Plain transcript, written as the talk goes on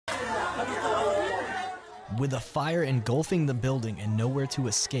With a fire engulfing the building and nowhere to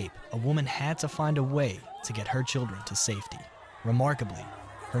escape, a woman had to find a way to get her children to safety. Remarkably,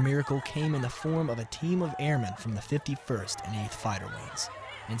 her miracle came in the form of a team of airmen from the 51st and 8th Fighter Wings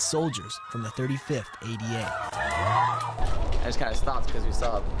and soldiers from the 35th ADA. I just kind of stopped because we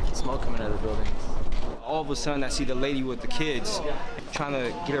saw smoke coming out of the building. All of a sudden, I see the lady with the kids trying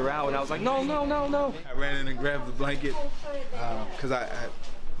to get around, and I was like, no, no, no, no. I ran in and grabbed the blanket because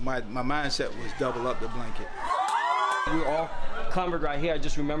my mindset was double up the blanket. We were all cumbered right here. I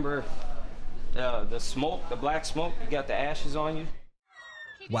just remember the smoke, the black smoke. You got the ashes on you.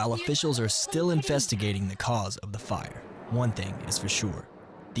 While officials are still investigating the cause of the fire, one thing is for sure.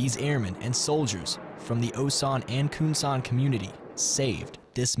 These airmen and soldiers from the Osan and Kunsan community saved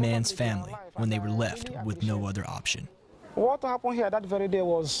this man's family when they were left with no other option. What happened here that very day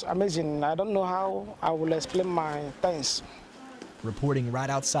was amazing. I don't know how I will explain my thanks. Reporting right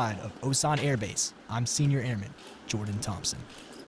outside of Osan Air Base, I'm Senior Airman Jordan Thompson.